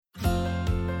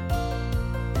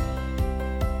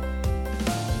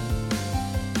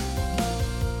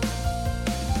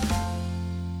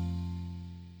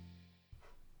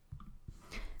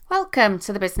Welcome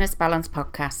to the Business Balance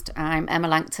Podcast. I'm Emma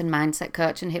Langton, mindset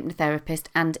coach and hypnotherapist,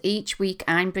 and each week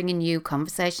I'm bringing you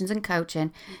conversations and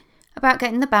coaching about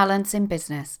getting the balance in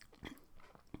business.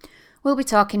 We'll be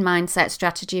talking mindset,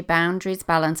 strategy, boundaries,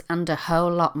 balance, and a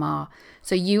whole lot more,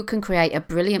 so you can create a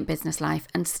brilliant business life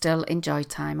and still enjoy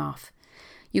time off.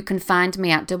 You can find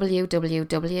me at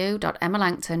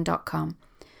www.emmalangton.com,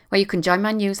 where you can join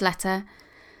my newsletter,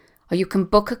 or you can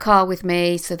book a call with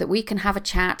me so that we can have a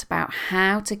chat about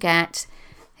how to get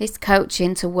this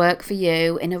coaching to work for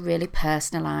you in a really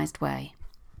personalised way.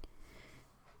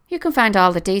 You can find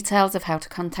all the details of how to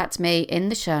contact me in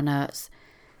the show notes.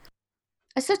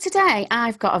 So today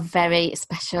I've got a very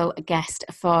special guest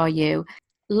for you.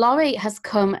 Laurie has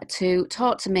come to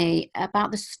talk to me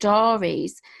about the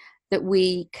stories that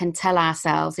we can tell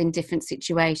ourselves in different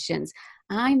situations.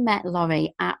 I met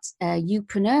Laurie at a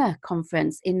Youpreneur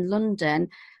conference in London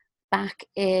back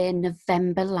in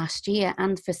November last year,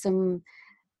 and for some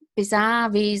bizarre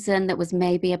reason that was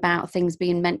maybe about things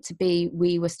being meant to be,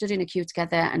 we were stood in a queue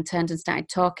together and turned and started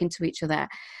talking to each other,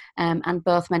 and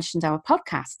both mentioned our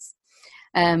podcasts.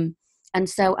 And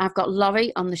so I've got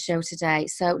Laurie on the show today.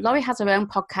 So Laurie has her own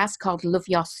podcast called Love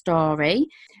Your Story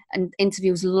and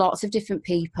interviews lots of different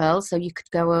people. So you could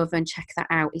go over and check that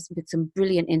out. It's been some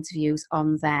brilliant interviews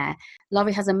on there.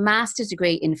 Laurie has a master's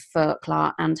degree in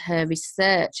folklore, and her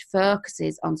research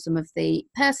focuses on some of the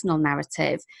personal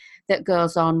narrative that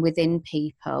goes on within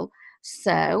people.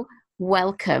 So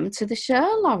welcome to the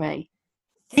show, Laurie.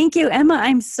 Thank you, Emma.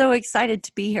 I'm so excited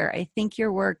to be here. I think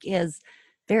your work is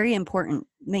very important,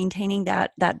 maintaining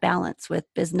that balance with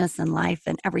business and life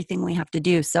and everything we have to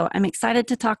do. So I'm excited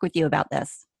to talk with you about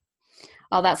this.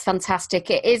 Oh, that's fantastic.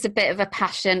 It is a bit of a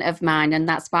passion of mine, and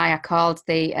that's why I called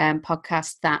the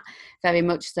podcast that, very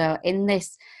much so. In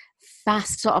this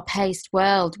fast sort of paced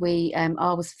world, we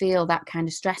always feel that kind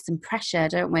of stress and pressure,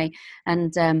 don't we?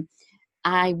 And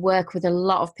I work with a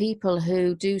lot of people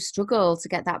who do struggle to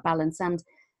get that balance, and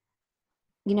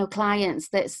clients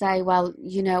that say, well,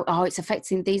 it's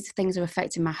affecting, these things are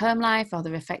affecting my home life, or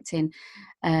they're affecting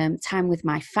time with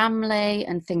my family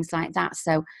and things like that.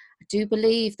 So I do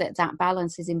believe that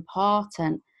balance is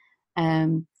important,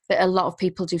 but a lot of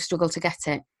people do struggle to get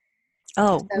it.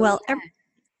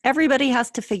 Everybody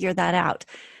has to figure that out.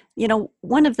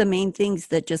 One of the main things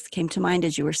that just came to mind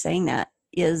as you were saying that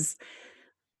is,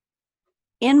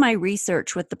 in my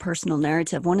research with the personal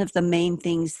narrative, one of the main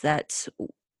things that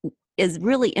is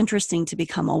really interesting to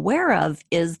become aware of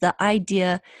is the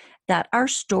idea that our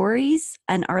stories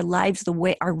and our lives, the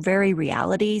way our very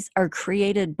realities, are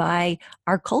created by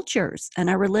our cultures and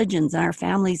our religions and our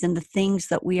families and the things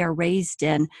that we are raised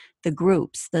in, the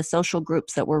groups, the social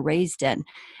groups that we're raised in.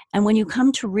 And when you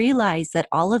come to realize that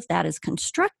all of that is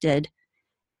constructed,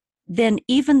 then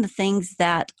even the things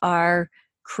that are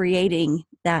creating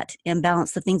that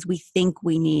imbalance, the things we think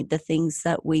we need, the things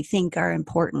that we think are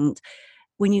important,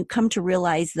 when you come to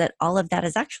realize that all of that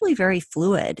is actually very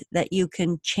fluid, that you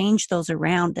can change those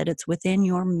around, that it's within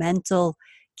your mental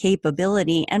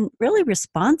capability and really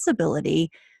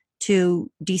responsibility to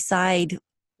decide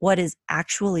what is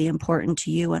actually important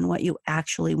to you and what you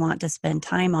actually want to spend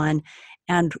time on,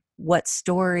 and what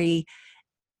story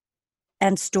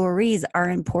and stories are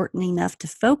important enough to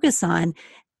focus on,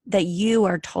 that you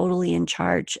are totally in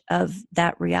charge of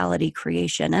that reality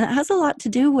creation. And it has a lot to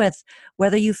do with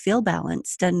whether you feel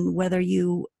balanced and whether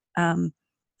you,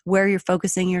 where you're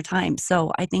focusing your time.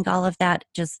 So I think all of that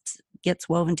just gets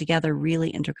woven together really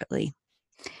intricately.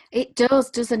 It does,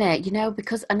 doesn't it?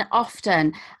 Because, and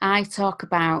often I talk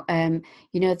about,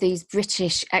 these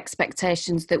British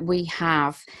expectations that we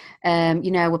have,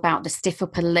 about the stiff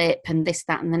upper lip and this,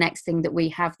 that, and the next thing, that we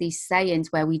have these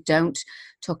sayings where we don't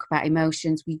talk about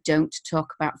emotions, we don't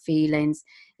talk about feelings.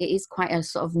 It is quite a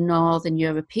sort of Northern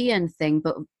European thing,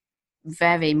 but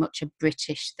very much a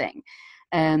British thing.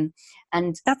 And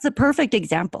that's a perfect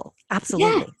example.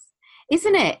 Absolutely. Yeah.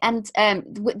 Isn't it? And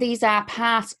these are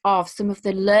part of some of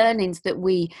the learnings that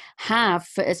we have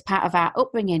as part of our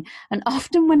upbringing. And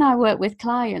often when I work with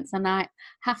clients, and I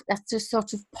have to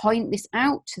sort of point this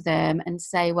out to them and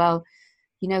say, well,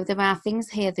 there are things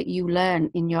here that you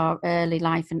learn in your early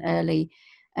life and early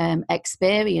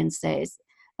experiences.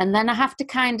 And then I have to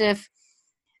kind of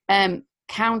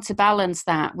counterbalance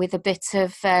that with a bit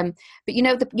of,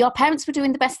 your parents were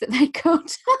doing the best that they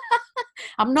could.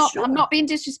 I'm not being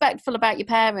disrespectful about your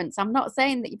parents. I'm not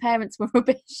saying that your parents were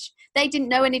rubbish. They didn't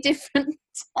know any different.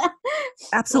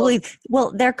 Absolutely.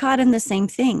 Well, they're caught in the same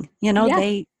thing.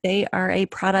 Yeah. They are a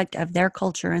product of their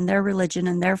culture and their religion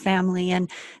and their family and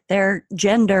their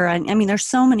gender. And I mean, there's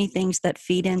so many things that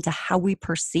feed into how we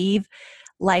perceive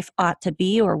life ought to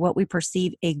be or what we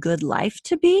perceive a good life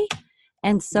to be.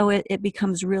 And so it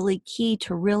becomes really key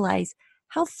to realize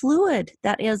how fluid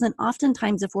that is. And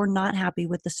oftentimes, if we're not happy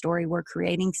with the story we're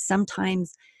creating,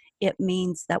 sometimes it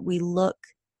means that we look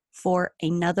for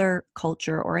another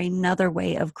culture or another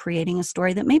way of creating a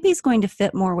story that maybe is going to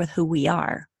fit more with who we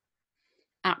are.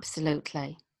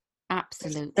 Absolutely.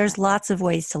 Absolutely. There's lots of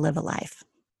ways to live a life.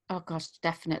 Oh gosh,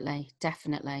 definitely,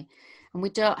 definitely. And we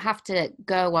don't have to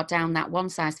go down that one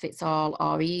size fits all,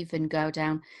 or even go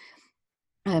down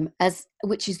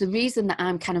which is the reason that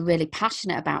I'm kind of really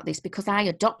passionate about this, because I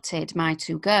adopted my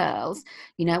two girls,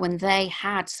 when they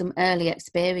had some early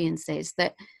experiences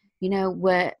that,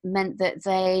 were meant that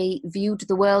they viewed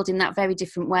the world in that very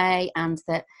different way, and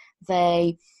that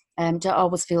they don't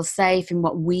always feel safe in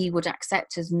what we would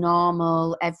accept as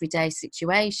normal everyday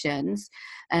situations.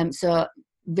 So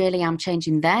really I'm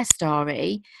changing their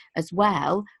story as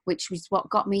well, which was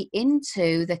what got me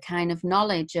into the kind of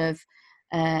knowledge of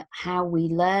how we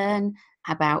learn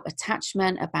about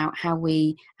attachment, about how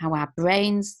our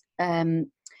brains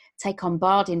take on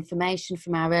board information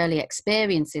from our early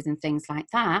experiences and things like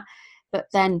that. But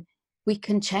then we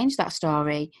can change that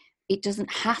story. It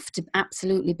doesn't have to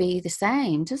absolutely be the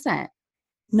same, does it?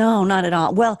 No, not at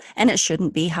all. Well, and it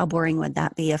shouldn't be. How boring would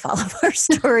that be if all of our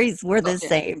stories were the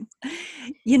same?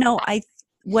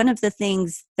 One of the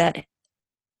things that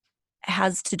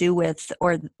has to do with,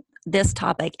 or this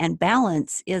topic and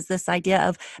balance, is this idea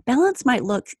of balance might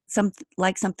look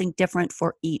like something different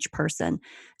for each person.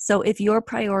 So if your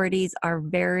priorities are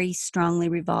very strongly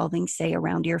revolving, say,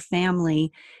 around your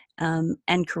family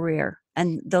and career,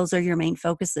 and those are your main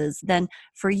focuses, then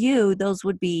for you, those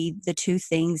would be the two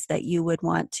things that you would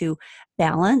want to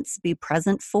balance, be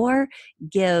present for,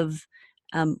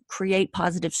 create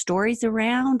positive stories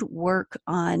around, work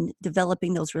on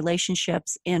developing those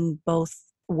relationships in both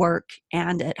work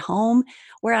and at home.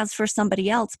 Whereas for somebody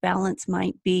else, balance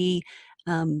might be,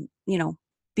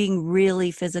 being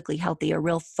really physically healthy, a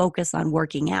real focus on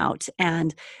working out,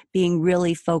 and being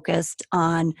really focused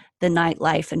on the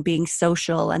nightlife and being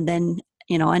social. And then,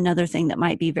 another thing that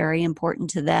might be very important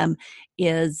to them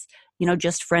is,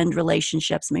 just friend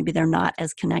relationships. Maybe they're not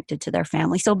as connected to their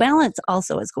family. So balance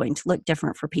also is going to look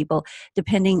different for people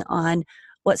depending on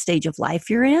what stage of life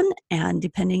you're in, and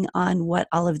depending on what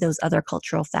all of those other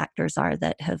cultural factors are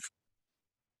that have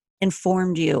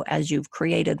informed you as you've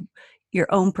created your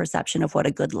own perception of what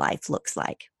a good life looks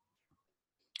like.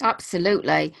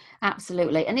 Absolutely,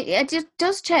 absolutely. And it just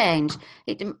does change.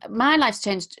 My life's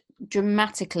changed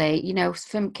dramatically,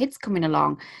 from kids coming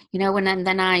along, and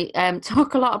then I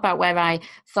talk a lot about where I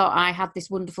thought I had this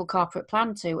wonderful corporate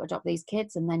plan to adopt these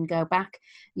kids and then go back,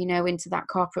 into that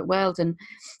corporate world. And,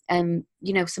 and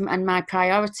my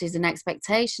priorities and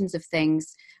expectations of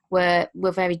things were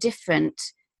very different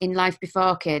in life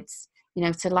before kids,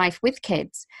 to life with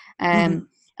kids. And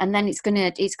then it's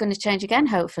gonna change again,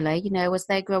 hopefully, as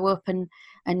they grow up and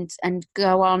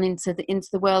go on into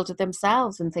the world of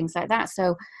themselves and things like that.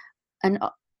 So, and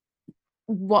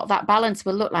what that balance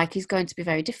will look like is going to be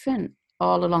very different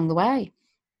all along the way.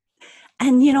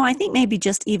 And I think maybe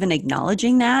just even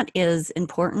acknowledging that is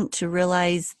important, to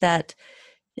realize that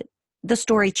the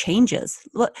story changes.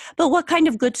 But what kind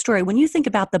of good story? When you think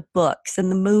about the books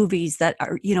and the movies that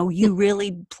are, you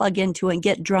really plug into and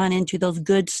get drawn into, those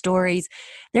good stories,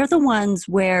 they're the ones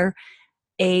where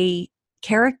a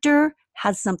character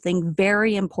has something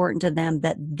very important to them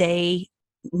that they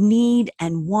need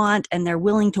and want, and they're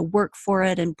willing to work for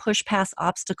it and push past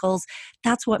obstacles.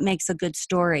 That's what makes a good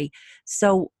story.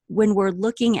 So when we're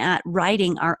looking at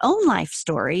writing our own life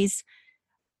stories,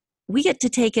 we get to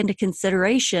take into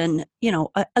consideration,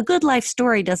 a good life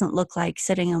story doesn't look like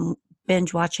sitting and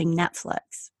binge watching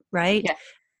Netflix, right? Yeah.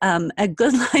 A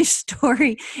good life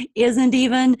story isn't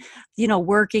even,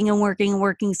 working and working and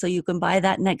working so you can buy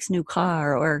that next new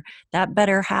car or that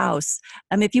better house.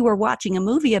 If you were watching a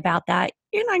movie about that,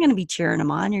 you're not going to be cheering them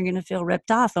on. You're going to feel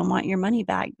ripped off and want your money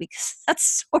back, because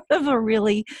that's sort of a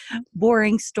really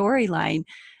boring storyline.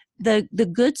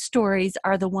 The good stories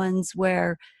are the ones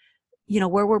where,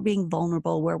 where we're being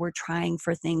vulnerable, where we're trying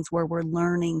for things, where we're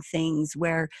learning things,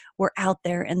 where we're out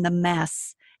there in the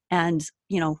mess and,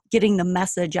 getting the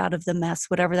message out of the mess,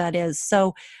 whatever that is.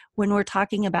 So when we're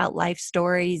talking about life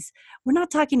stories, we're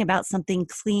not talking about something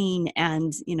clean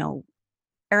and,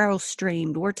 arrow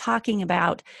streamed. We're talking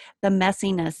about the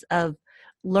messiness of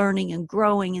learning and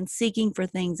growing and seeking for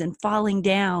things and falling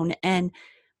down. And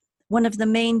one of the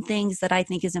main things that I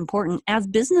think is important as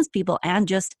business people and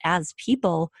just as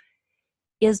people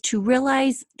is to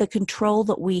realize the control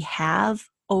that we have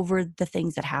over the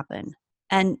things that happen.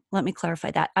 And let me clarify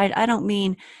that. I don't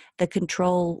mean the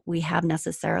control we have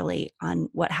necessarily on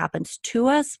what happens to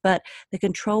us, but the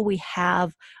control we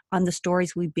have on the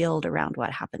stories we build around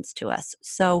what happens to us.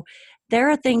 So there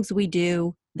are things we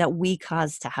do that we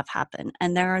cause to have happen.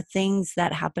 And there are things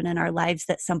that happen in our lives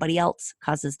that somebody else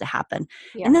causes to happen.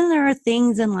 Yeah. And then there are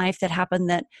things in life that happen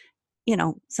that,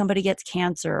 somebody gets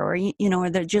cancer, or, or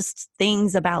they're just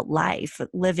things about life,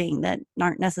 living, that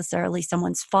aren't necessarily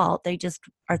someone's fault. They just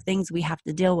are things we have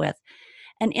to deal with.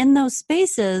 And in those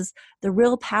spaces, the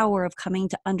real power of coming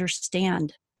to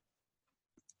understand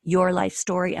your life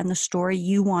story and the story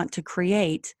you want to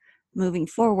create moving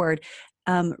forward,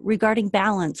 regarding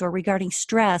balance or regarding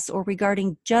stress or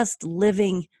regarding just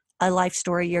living a life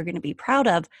story you're going to be proud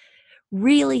of,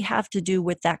 really have to do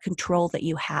with that control that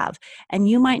you have. And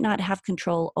you might not have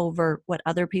control over what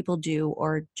other people do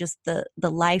or just the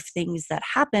life things that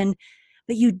happen,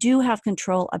 but you do have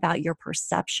control about your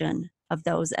perception of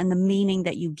those and the meaning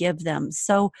that you give them.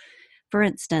 So for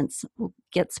instance, we'll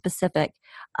get specific.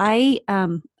 I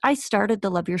started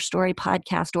the Love Your Story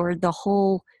podcast, or the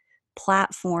whole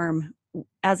platform,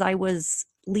 as I was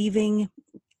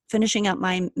finishing up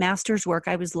my master's work.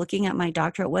 I was looking at my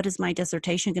doctorate. What is my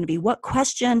dissertation going to be? What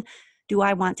question do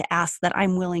I want to ask that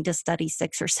I'm willing to study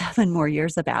 6 or 7 more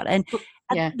years about? And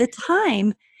at the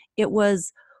time, it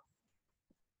was,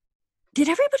 did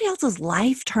everybody else's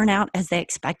life turn out as they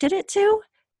expected it to?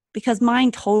 Because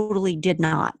mine totally did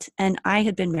not. And I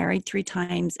had been married 3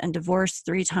 times and divorced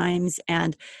 3 times.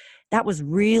 And that was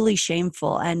really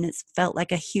shameful. And it felt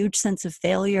like a huge sense of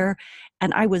failure.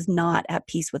 And I was not at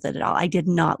peace with it at all. I did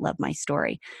not love my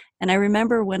story. And I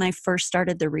remember when I first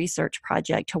started the research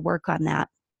project to work on that,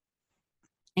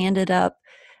 I ended up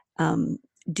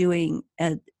doing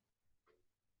an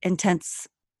intense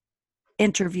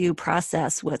interview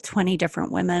process with 20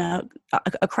 different women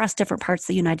across different parts of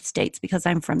the United States, because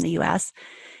I'm from the US.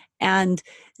 And,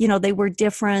 they were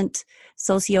different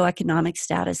socioeconomic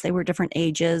status. They were different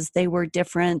ages. They were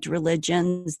different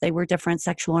religions. They were different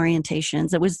sexual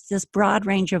orientations. It was this broad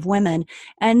range of women.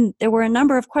 And there were a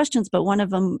number of questions, but one of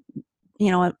them,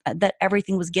 that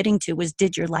everything was getting to was,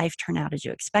 did your life turn out as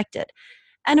you expected?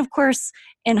 And of course,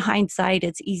 in hindsight,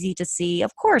 it's easy to see,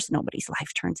 of course, nobody's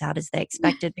life turns out as they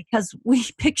expected, because we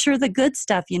picture the good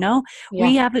stuff,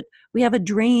 Yeah. We have a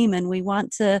dream, and we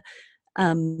want to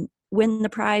win the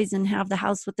prize and have the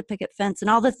house with the picket fence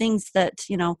and all the things that,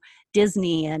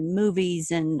 Disney and movies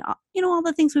and, all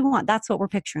the things we want. That's what we're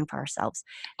picturing for ourselves.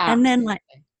 Absolutely. And then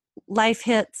life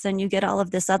hits and you get all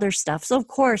of this other stuff. So of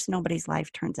course, nobody's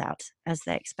life turns out as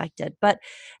they expected. But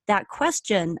that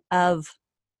question of,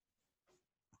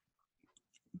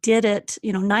 did it,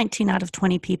 19 out of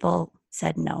 20 people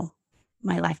said no,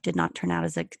 my life did not turn out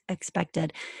as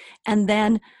expected. And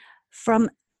then from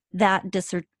that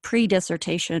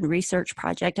pre-dissertation research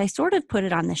project, I sort of put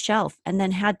it on the shelf and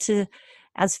then had to,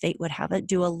 as fate would have it,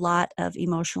 do a lot of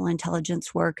emotional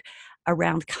intelligence work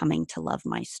around coming to love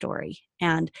my story.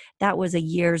 And that was a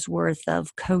year's worth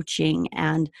of coaching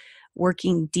and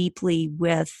working deeply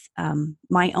with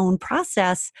my own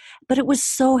process. But it was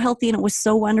so healthy and it was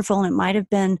so wonderful. And it might have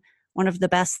been one of the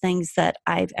best things that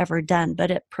I've ever done.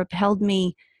 But it propelled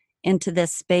me into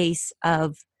this space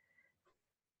of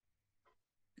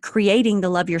creating the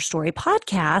Love Your Story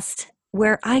podcast,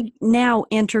 where I now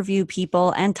interview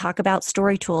people and talk about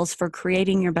story tools for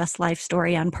creating your best life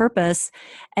story on purpose,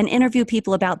 and interview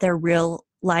people about their real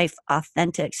life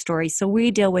authentic stories. So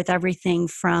we deal with everything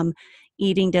from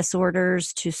eating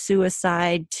disorders to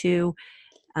suicide to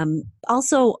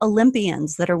also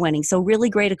Olympians that are winning. So really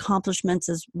great accomplishments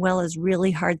as well as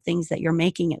really hard things that you're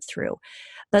making it through.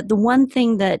 But the one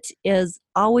thing that is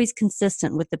always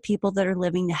consistent with the people that are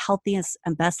living the healthiest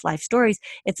and best life stories,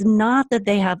 it's not that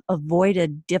they have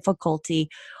avoided difficulty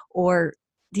or,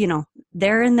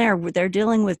 they're in there, they're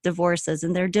dealing with divorces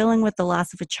and they're dealing with the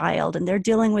loss of a child and they're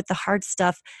dealing with the hard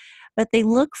stuff, but they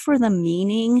look for the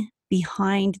meaning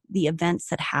behind the events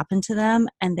that happen to them,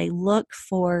 and they look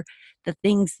for the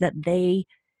things that they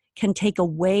can take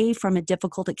away from a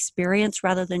difficult experience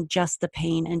rather than just the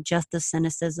pain and just the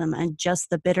cynicism and just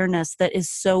the bitterness that is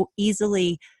so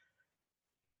easily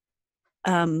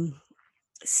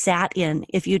sat in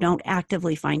if you don't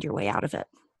actively find your way out of it.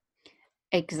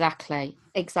 Exactly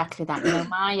that.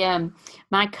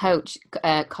 My coach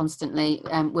constantly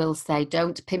will say,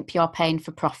 don't pimp your pain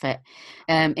for profit.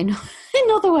 In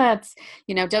other words,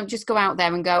 don't just go out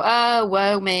there and go, oh,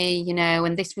 woe me,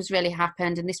 and this was really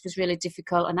happened and this was really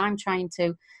difficult and I'm trying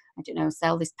to,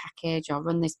 sell this package or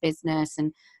run this business,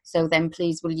 and so then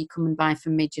please will you come and buy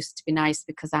from me just to be nice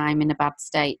because I'm in a bad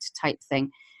state type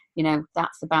thing.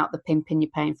 That's about the pimping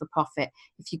your pain for profit.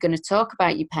 If you're going to talk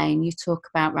about your pain, you talk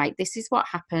about, right, this is what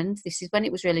happened, this is when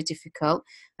it was really difficult,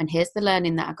 and here's the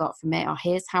learning that I got from it, or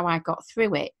here's how I got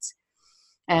through it.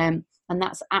 And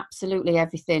that's absolutely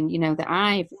everything, that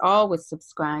I've always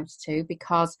subscribed to,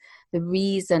 because the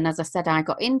reason, as I said, I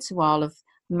got into all of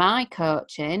my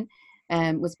coaching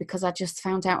was because I just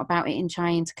found out about it in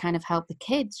trying to kind of help the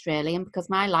kids, really, and because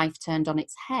my life turned on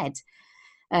its head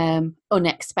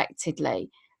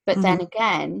unexpectedly. But then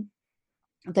again,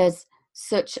 there's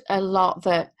such a lot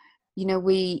that,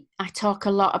 I talk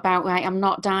a lot about, right, I'm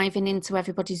not diving into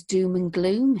everybody's doom and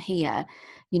gloom here,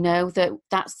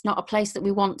 that's not a place that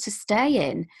we want to stay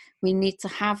in. We need to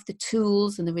have the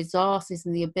tools and the resources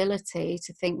and the ability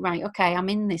to think, right, okay, I'm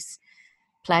in this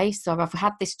place, or I've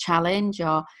had this challenge,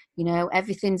 or,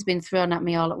 everything's been thrown at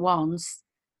me all at once.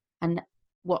 And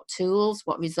what tools,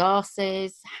 what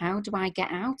resources, how do I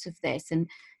get out of this? And,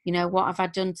 what have I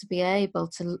done to be able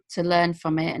to learn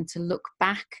from it and to look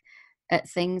back at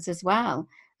things as well?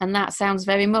 And that sounds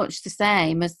very much the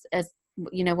same as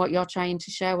what you're trying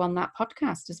to show on that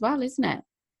podcast as well, isn't it?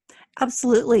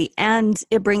 Absolutely. And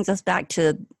it brings us back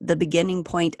to the beginning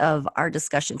point of our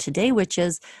discussion today, which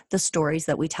is the stories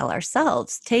that we tell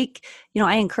ourselves.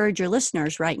 I encourage your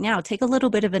listeners right now, take a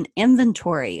little bit of an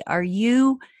inventory. Are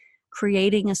you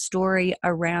creating a story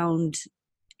around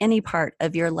any part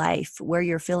of your life where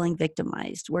you're feeling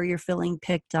victimized, where you're feeling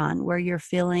picked on, where you're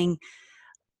feeling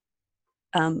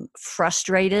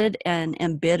frustrated and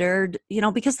embittered,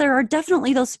 because there are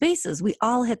definitely those spaces. We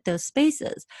all hit those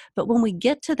spaces. But when we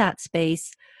get to that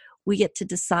space, we get to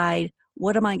decide,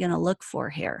 what am I going to look for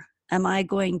here? Am I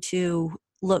going to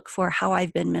look for how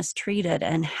I've been mistreated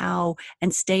and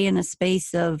stay in a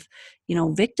space of,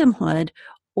 victimhood?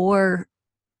 Or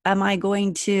am I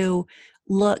going to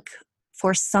look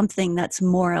for something that's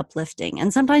more uplifting?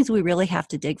 And sometimes we really have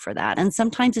to dig for that. And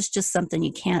sometimes it's just something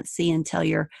you can't see until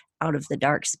you're out of the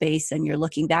dark space and you're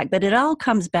looking back. But it all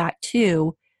comes back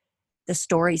to the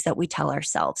stories that we tell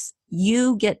ourselves.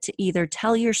 You get to either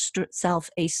tell yourself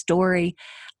a story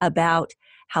about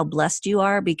how blessed you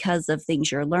are because of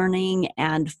things you're learning,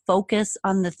 and focus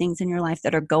on the things in your life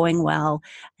that are going well,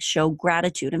 show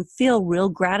gratitude and feel real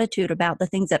gratitude about the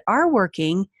things that are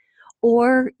working.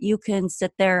 Or you can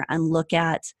sit there and look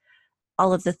at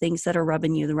all of the things that are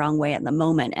rubbing you the wrong way at the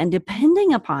moment. And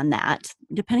depending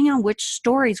on which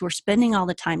stories we're spending all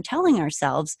the time telling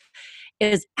ourselves,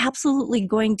 is absolutely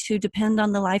going to depend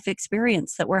on the life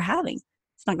experience that we're having.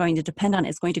 It's not going to depend on it.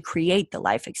 It's going to create the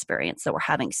life experience that we're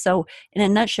having. So in a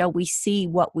nutshell, we see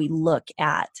what we look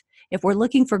at. If we're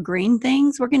looking for green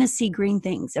things, we're going to see green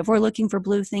things. If we're looking for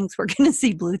blue things, we're going to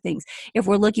see blue things. If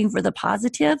we're looking for the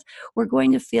positive, we're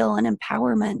going to feel an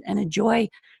empowerment and a joy,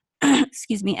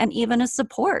 excuse me, and even a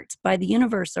support by the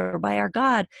universe or by our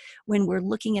God when we're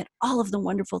looking at all of the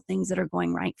wonderful things that are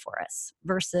going right for us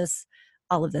versus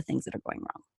all of the things that are going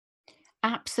wrong.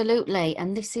 Absolutely.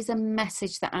 And this is a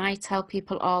message that I tell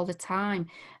people all the time.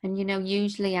 And,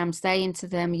 usually I'm saying to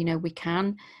them, we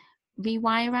can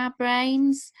rewire our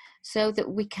brains so that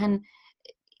we can,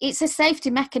 it's a safety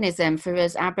mechanism for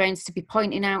us, our brains, to be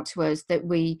pointing out to us that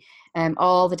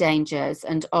all the dangers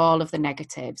and all of the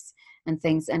negatives and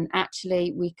things. And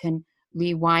actually we can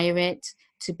rewire it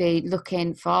to be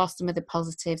looking for some of the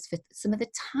positives, for some of the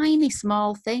tiny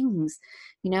small things.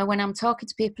 When I'm talking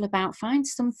to people about, find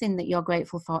something that you're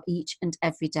grateful for each and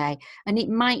every day. And it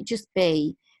might just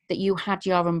be that you had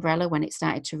your umbrella when it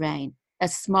started to rain,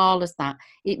 as small as that.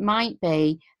 It might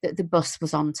be that the bus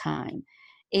was on time.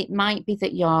 It might be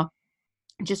that you're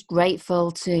just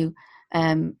grateful to,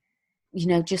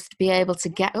 just be able to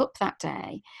get up that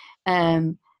day.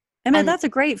 And that's a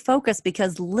great focus,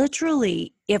 because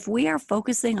literally, if we are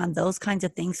focusing on those kinds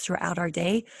of things throughout our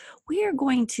day, we are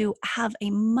going to have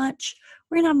much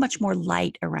more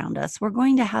light around us. We're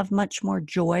going to have much more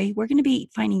joy. We're going to be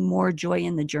finding more joy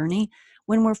in the journey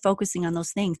when we're focusing on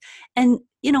those things. And,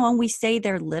 when we say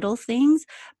they're little things,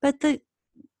 but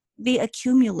the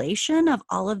accumulation of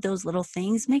all of those little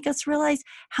things make us realize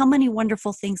how many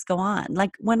wonderful things go on.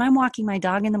 Like when I'm walking my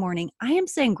dog in the morning, I am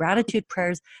saying gratitude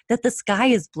prayers that the sky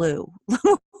is blue,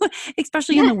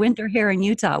 especially in the winter here in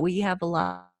Utah. We have a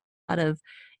lot of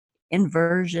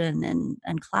inversion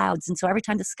and clouds. And so every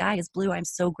time the sky is blue, I'm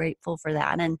so grateful for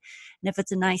that. And if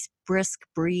it's a nice brisk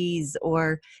breeze,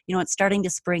 or, it's starting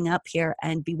to spring up here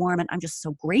and be warm, and I'm just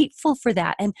so grateful for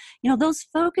that. And, those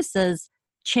focuses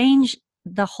change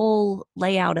the whole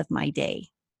layout of my day.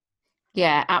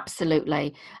 Yeah,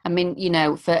 absolutely. I mean,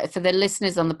 for the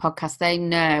listeners on the podcast, they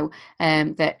know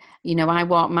that, I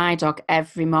walk my dog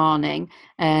every morning.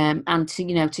 And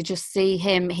to just see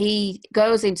him, he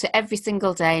goes into every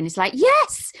single day and he's like,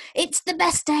 yes, it's the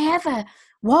best day ever.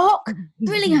 Walk,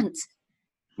 brilliant.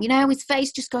 His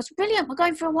face just goes, brilliant. We're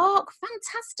going for a walk.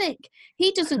 Fantastic.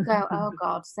 He doesn't go, oh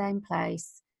God, same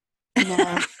place.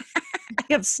 I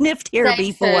have sniffed here Same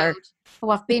before. food. Oh,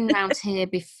 I've been round here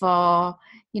before.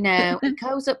 He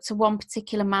goes up to one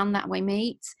particular man that we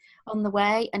meet on the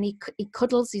way, and he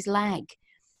cuddles his leg.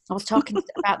 I was talking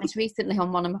about this recently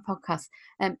on one of my podcasts,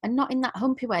 and not in that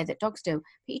humpy way that dogs do, but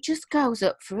he just goes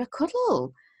up for a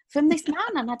cuddle from this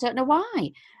man, and I don't know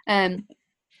why.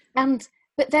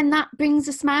 But then that brings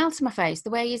a smile to my face. The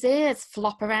way his ears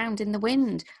flop around in the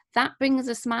wind, that brings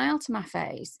a smile to my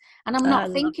face. And I'm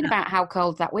not thinking about how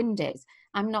cold that wind is.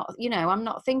 I'm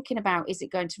not thinking about, is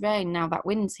it going to rain now that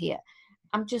wind's here?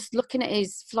 I'm just looking at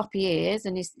his floppy ears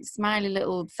and his smiley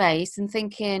little face and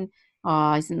thinking,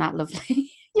 oh, isn't that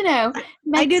lovely?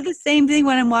 I do the same thing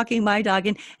when I'm walking my dog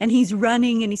and he's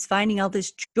running and he's finding all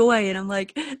this joy. And I'm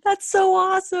like, that's so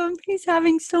awesome. He's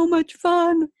having so much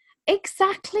fun.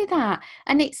 Exactly that.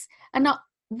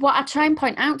 What I try and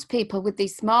point out to people with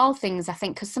these small things, I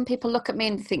think, because some people look at me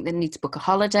and they think they need to book a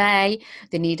holiday,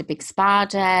 they need a big spa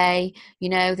day, they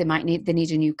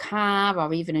need a new car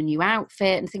or even a new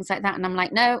outfit and things like that. And I'm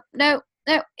like, no,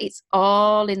 it's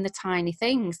all in the tiny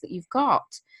things that you've got.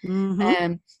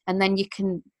 Mm-hmm. And then you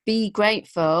can be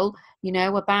grateful,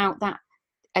 about that.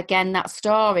 Again, that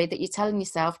story that you're telling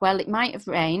yourself, well, it might have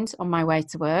rained on my way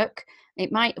to work. I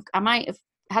might have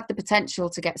had the potential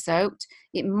to get soaked.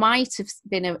 It might have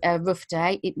been a rough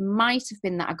day. It might have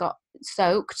been that I got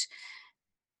soaked,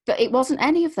 but it wasn't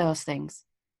any of those things.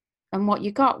 And what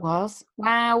you got was,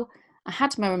 wow, I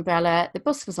had my umbrella, the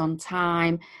bus was on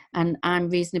time, and I'm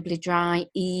reasonably dry,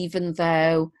 even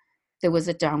though there was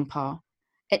a downpour.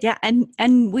 Yeah,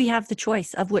 and we have the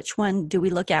choice of which one do we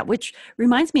look at, which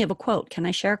reminds me of a quote. Can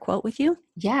I share a quote with you?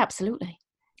 Yeah, absolutely.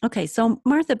 Okay, so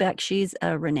Martha Beck, she's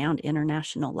a renowned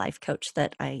international life coach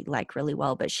that I like really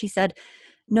well, but she said,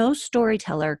 no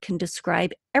storyteller can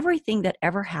describe everything that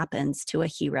ever happens to a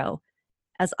hero.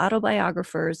 As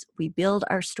autobiographers, we build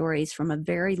our stories from a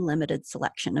very limited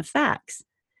selection of facts.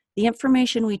 The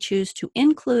information we choose to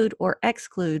include or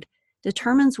exclude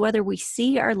determines whether we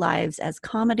see our lives as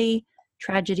comedy,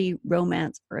 tragedy,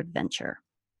 romance, or adventure.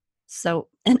 So,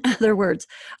 in other words,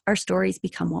 our stories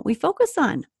become what we focus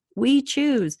on. We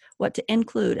choose what to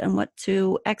include and what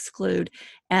to exclude,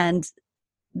 and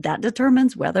that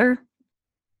determines whether,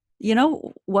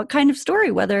 what kind of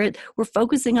story, whether we're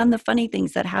focusing on the funny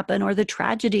things that happen or the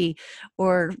tragedy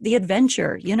or the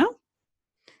adventure.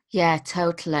 Yeah,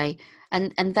 totally.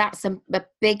 And that's a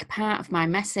big part of my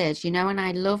message, and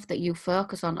I love that you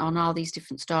focus on all these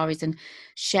different stories and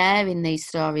sharing these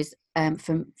stories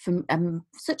from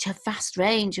such a vast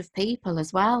range of people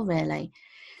as well, really.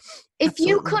 If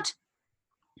you Absolutely.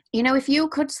 could, if you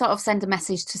could sort of send a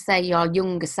message to, say, your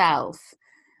younger self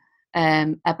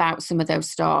about some of those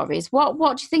stories, what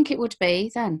do you think it would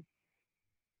be then?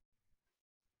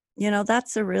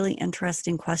 That's a really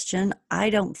interesting question.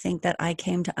 I don't think that I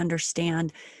came to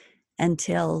understand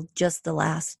until just the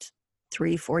last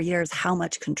 3-4 years how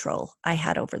much control I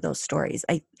had over those stories.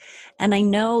 I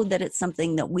know that it's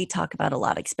something that we talk about a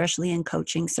lot, especially in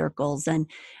coaching circles. And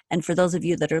for those of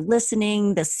you that are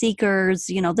listening, the seekers,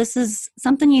 this is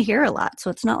something you hear a lot. So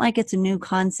it's not like it's a new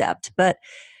concept. But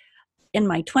in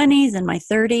my 20s and my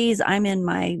 30s, I'm in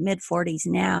my mid 40s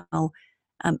now.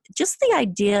 Just the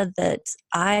idea that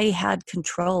I had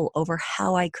control over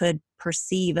how I could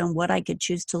perceive and what I could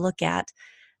choose to look at.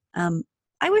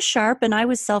 I was sharp and I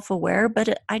was self-aware,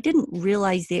 but I didn't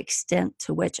realize the extent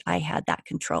to which I had that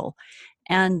control.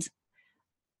 And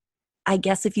I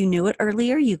guess if you knew it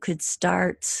earlier, you could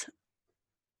start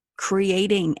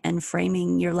creating and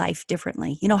framing your life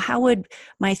differently. How would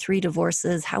my 3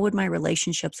 divorces, how would my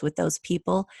relationships with those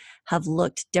people have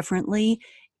looked differently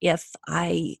if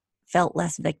I felt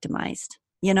less victimized?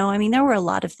 There were a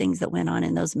lot of things that went on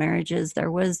in those marriages.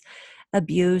 There was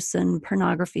abuse and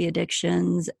pornography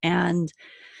addictions and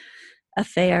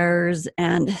affairs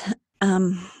and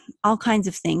all kinds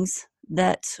of things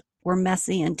that were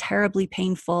messy and terribly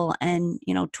painful. And,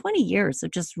 20 years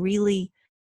of just really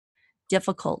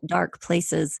difficult, dark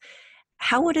places.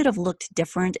 How would it have looked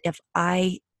different if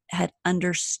I had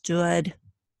understood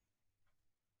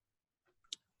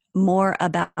more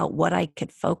about what I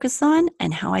could focus on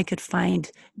and how I could find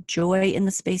joy in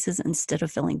the spaces instead of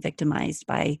feeling victimized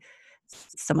by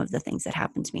some of the things that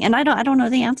happened to me. And I don't know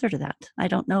the answer to that. I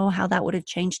don't know how that would have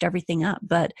changed everything up,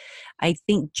 but I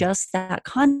think just that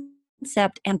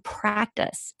concept and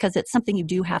practice, because it's something you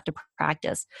do have to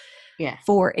practice. Yeah.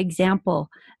 For example,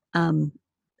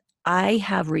 I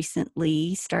have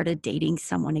recently started dating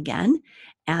someone again,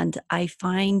 and I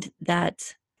find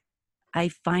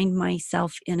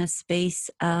myself in a space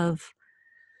of,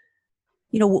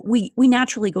 we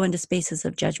naturally go into spaces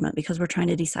of judgment because we're trying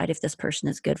to decide if this person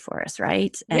is good for us,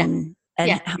 right? Yeah. And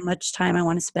Yeah. how much time I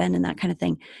want to spend and that kind of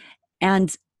thing.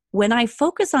 And when I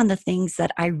focus on the things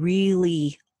that I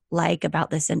really like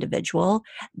about this individual,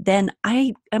 then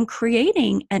I am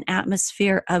creating an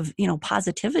atmosphere of,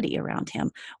 positivity around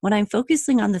him. When I'm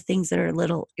focusing on the things that are a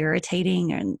little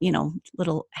irritating and,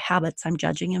 little habits I'm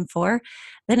judging him for,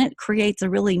 then it creates a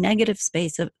really negative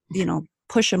space of,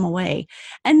 push him away.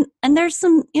 And there's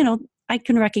some, I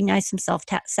can recognize some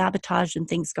self-sabotage and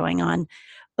things going on.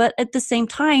 But at the same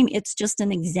time, it's just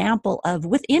an example of,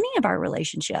 with any of our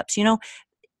relationships,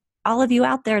 all of you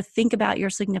out there, think about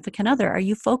your significant other. Are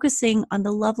you focusing on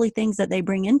the lovely things that they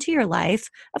bring into your life?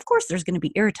 Of course, there's going to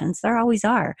be irritants. There always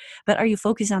are. But are you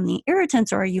focusing on the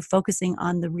irritants, or are you focusing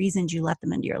on the reasons you let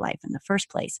them into your life in the first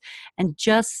place? And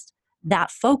just that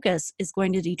focus is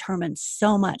going to determine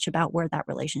so much about where that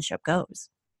relationship goes.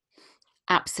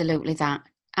 Absolutely that.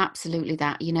 Absolutely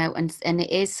that. And it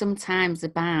is sometimes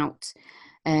about,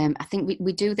 I think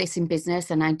we do this in business,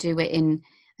 and I do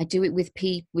it with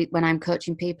people when I'm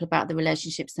coaching people about the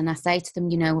relationships, and I say to them,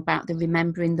 about the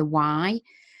remembering the why.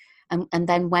 And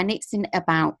then when it's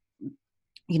about,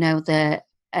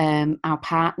 our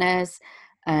partners,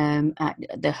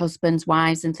 the husbands,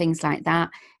 wives, and things like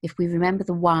that, if we remember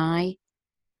the why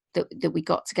that we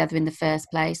got together in the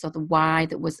first place, or the why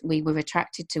that we were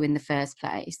attracted to in the first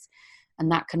place,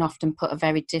 and that can often put a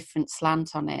very different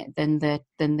slant on it than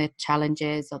the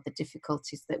challenges or the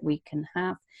difficulties that we can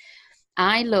have.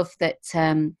 I love that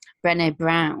Brené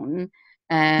Brown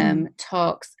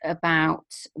talks about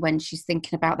when she's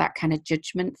thinking about that kind of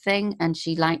judgment thing, and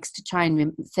she likes to try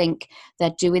and think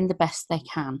they're doing the best they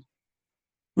can.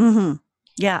 Mm-hmm.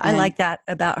 Yeah, I like that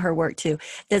about her work too.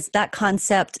 There's that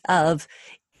concept of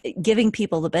giving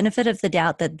people the benefit of the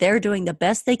doubt that they're doing the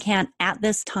best they can at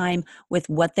this time with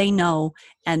what they know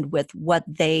and with what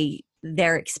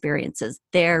their experiences.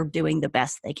 They're doing the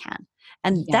best they can.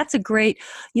 And that's a great,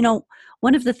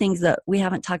 one of the things that we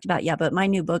haven't talked about yet, but my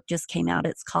new book just came out.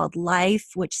 It's called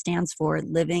Life, which stands for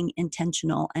Living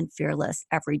Intentional and Fearless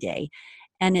Every Day.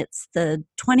 And it's the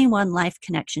 21 Life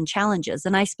Connection Challenges.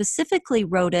 And I specifically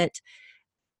wrote it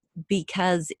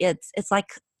because it's like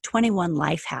 21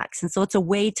 life hacks. And so it's a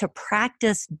way to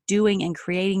practice doing and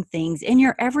creating things in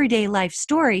your everyday life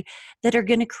story that are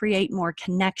going to create more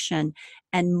connection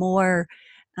and more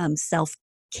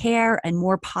self-care and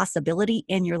more possibility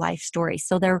in your life story.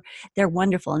 So they're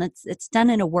wonderful. And it's done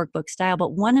in a workbook style.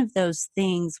 But one of those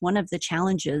things, one of the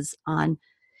challenges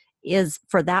is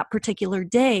for that particular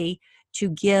day to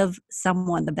give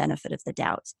someone the benefit of the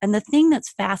doubt. And the thing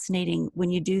that's fascinating when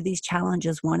you do these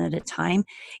challenges one at a time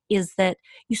is that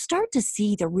you start to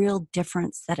see the real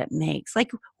difference that it makes.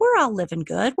 Like, we're all living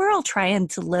good. We're all trying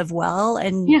to live well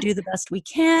and do the best we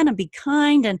can and be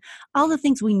kind and all the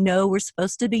things we know we're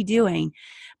supposed to be doing.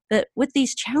 But with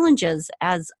these challenges,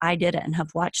 as I did it and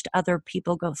have watched other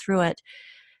people go through it,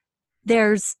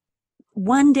 there's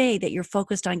one day that you're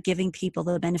focused on giving people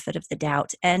the benefit of the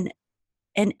doubt. And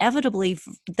inevitably,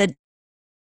 the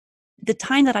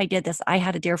time that I did this, I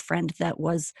had a dear friend that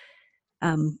was,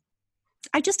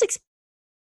 I just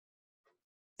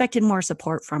expected more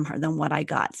support from her than what I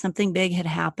got. Something big had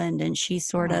happened, and she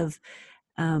sort of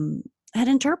had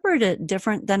interpreted it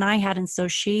different than I had. And so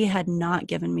she had not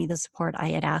given me the support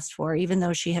I had asked for, even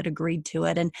though she had agreed to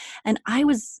it. And I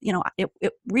was,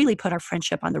 it really put our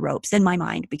friendship on the ropes in my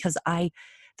mind, because I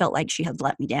felt like she had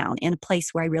let me down in a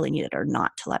place where I really needed her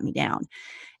not to let me down.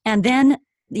 And then,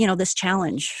 this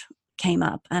challenge came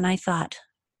up, and I thought,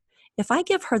 if I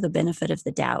give her the benefit of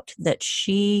the doubt that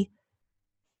she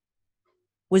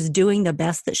was doing the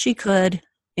best that she could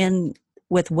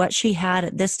with what she had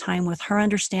at this time, with her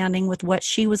understanding, with what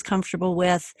she was comfortable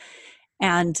with,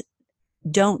 and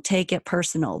don't take it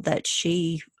personal that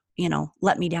she,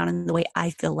 let me down in the way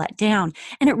I feel let down.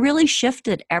 And it really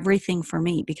shifted everything for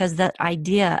me, because that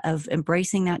idea of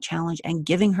embracing that challenge and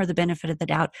giving her the benefit of the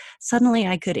doubt, suddenly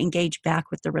I could engage back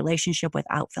with the relationship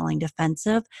without feeling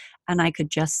defensive. And I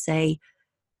could just say,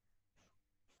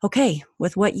 okay,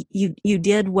 with what you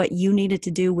did, what you needed to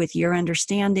do with your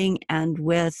understanding and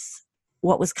with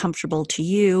what was comfortable to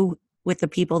you with the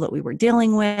people that we were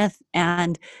dealing with.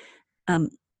 And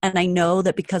And I know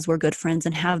that because we're good friends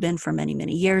and have been for many,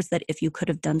 many years, that if you could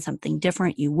have done something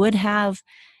different, you would have.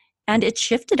 And it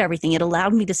shifted everything. It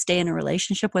allowed me to stay in a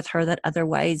relationship with her that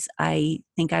otherwise I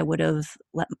think I would have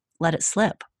let it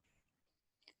slip.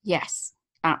 Yes,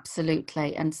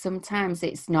 absolutely. And sometimes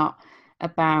it's not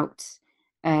about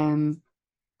um,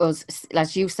 us,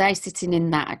 as you say, sitting in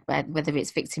that bed, whether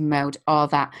it's victim mode or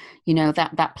that,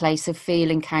 that place of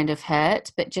feeling kind of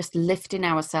hurt, but just lifting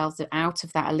ourselves out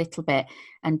of that a little bit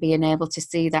and being able to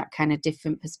see that kind of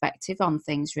different perspective on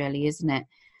things, really, isn't it?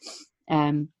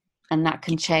 And that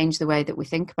can change the way that we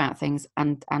think about things.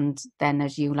 And then,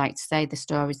 as you like to say, the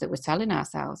stories that we're telling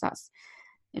ourselves,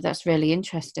 that's really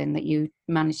interesting that you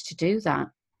managed to do that.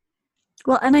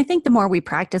 Well, and I think the more we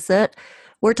practice it,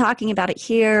 we're talking about it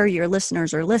here, your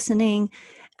listeners are listening,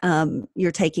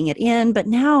 you're taking it in, but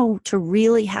now to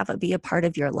really have it be a part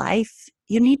of your life,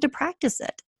 you need to practice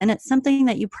it. And it's something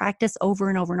that you practice over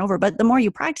and over and over. But the more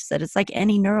you practice it, it's like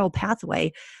any neural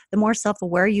pathway. The more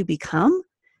self-aware you become,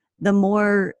 the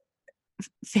more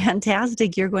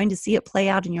fantastic you're going to see it play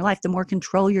out in your life, the more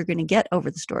control you're going to get over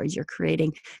the stories you're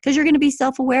creating, because you're going to be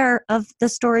self-aware of the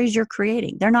stories you're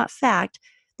creating. They're not fact.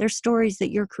 They're stories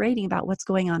that you're creating about what's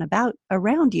going on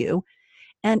around you.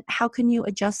 And how can you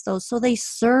adjust those so they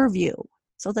serve you,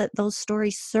 so that those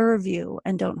stories serve you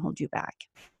and don't hold you back?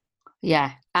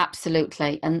 Yeah,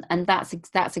 absolutely. And that's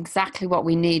exactly what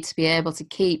we need to be able to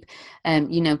keep,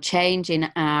 changing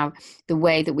the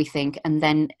way that we think, and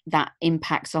then that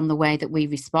impacts on the way that we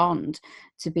respond,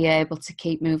 to be able to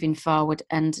keep moving forward.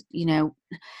 And, the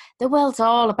world's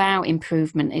all about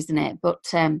improvement, isn't it? But,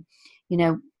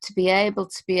 to be able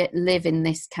to live in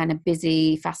this kind of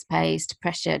busy, fast-paced,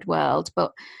 pressured world,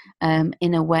 but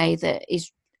in a way that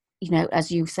is,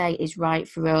 as you say, is right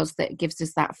for us, that gives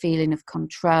us that feeling of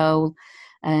control,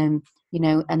 and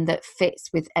that fits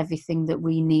with everything that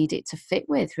we need it to fit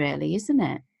with, really, isn't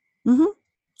it? Mm-hmm.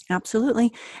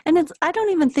 Absolutely. And I don't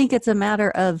even think it's a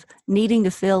matter of needing to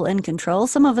feel in control.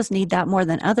 Some of us need that more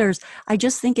than others. I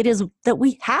just think it is that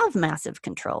we have massive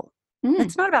control.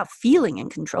 It's not about feeling in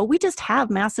control. We just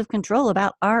have massive control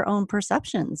about our own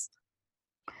perceptions.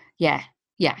 Yeah,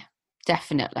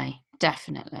 definitely.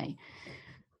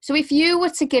 So if you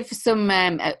were to give some,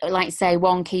 like say,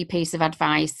 one key piece of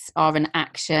advice or an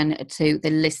action to the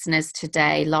listeners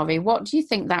today, Laurie, what do you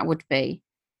think that would be?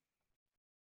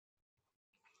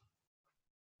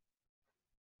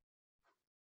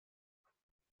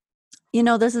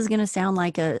 This is going to sound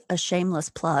like a shameless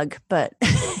plug, but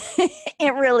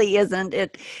it really isn't.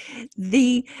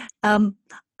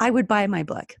 I would buy my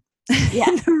book.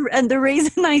 Yeah. And the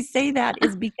reason I say that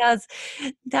is because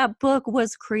that book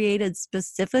was created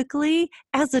specifically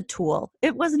as a tool.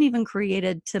 It wasn't even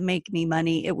created to make me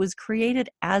money. It was created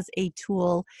as a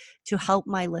tool to help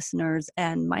my listeners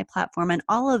and my platform and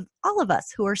all of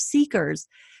us who are seekers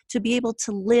to be able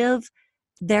to live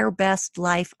their best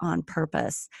life on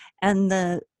purpose. And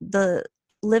the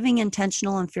living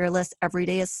intentional and fearless every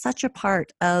day is such a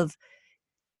part of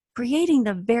creating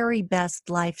the very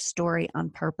best life story on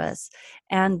purpose.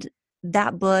 And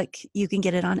that book, you can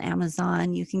get it on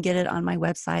Amazon. You can get it on my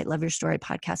website,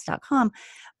 loveyourstorypodcast.com.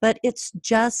 But it's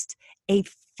just a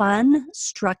fun,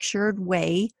 structured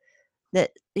way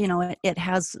that, it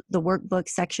has the workbook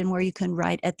section where you can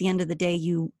write. At the end of the day,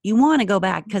 you want to go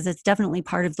back, because it's definitely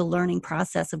part of the learning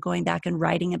process of going back and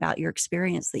writing about your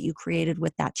experience that you created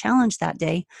with that challenge that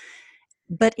day.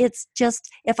 But it's just,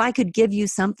 if I could give you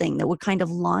something that would kind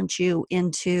of launch you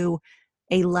into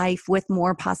a life with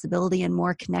more possibility and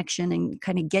more connection and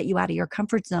kind of get you out of your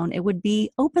comfort zone, it would be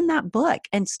open that book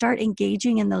and start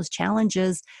engaging in those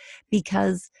challenges,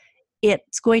 because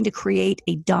it's going to create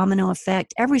a domino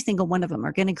effect. Every single one of them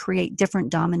are going to create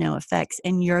different domino effects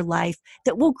in your life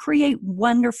that will create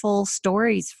wonderful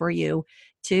stories for you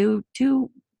to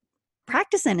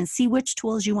practice in and see which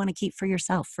tools you want to keep for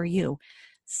yourself, for you.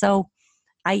 So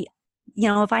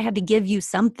if I had to give you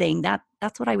something,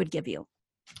 that's what I would give you.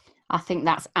 I think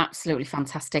that's absolutely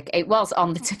fantastic. It was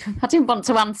on the tip of, I didn't want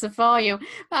to answer for you,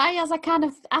 but as I kind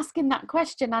of asking that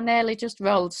question, I nearly just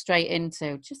rolled straight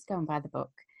into just go and buy the book.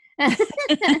 But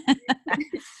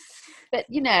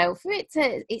for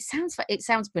it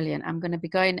sounds brilliant. I'm going to be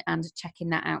going and checking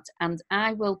that out, and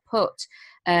I will put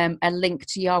a link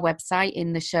to your website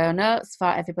in the show notes for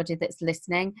everybody that's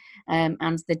listening, and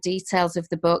the details of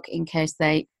the book in case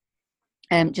they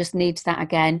just need that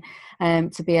again,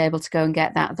 to be able to go and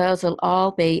get that. Those will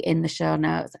all be in the show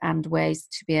notes, and ways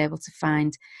to be able to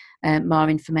find more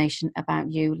information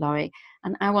about you, Laurie.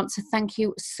 And I want to thank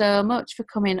you so much for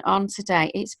coming on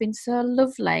today. It's been so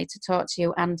lovely to talk to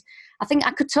you. And I think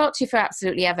I could talk to you for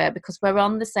absolutely ever, because we're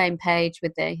on the same page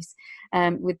with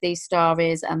these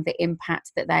stories and the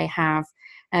impact that they have.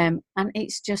 And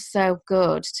it's just so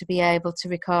good to be able to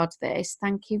record this.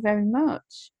 Thank you very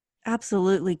much.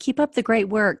 Absolutely. Keep up the great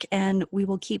work, and we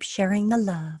will keep sharing the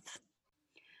love.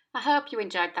 I hope you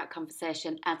enjoyed that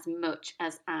conversation as much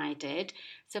as I did.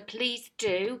 So please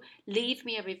do leave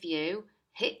me a review,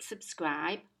 hit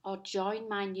subscribe, or join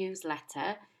my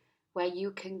newsletter, where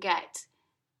you can get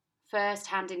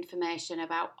first-hand information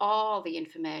about all the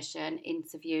information,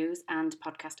 interviews, and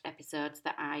podcast episodes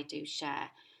that I do share.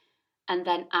 And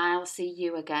then I'll see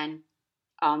you again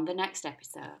on the next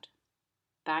episode.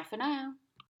 Bye for now.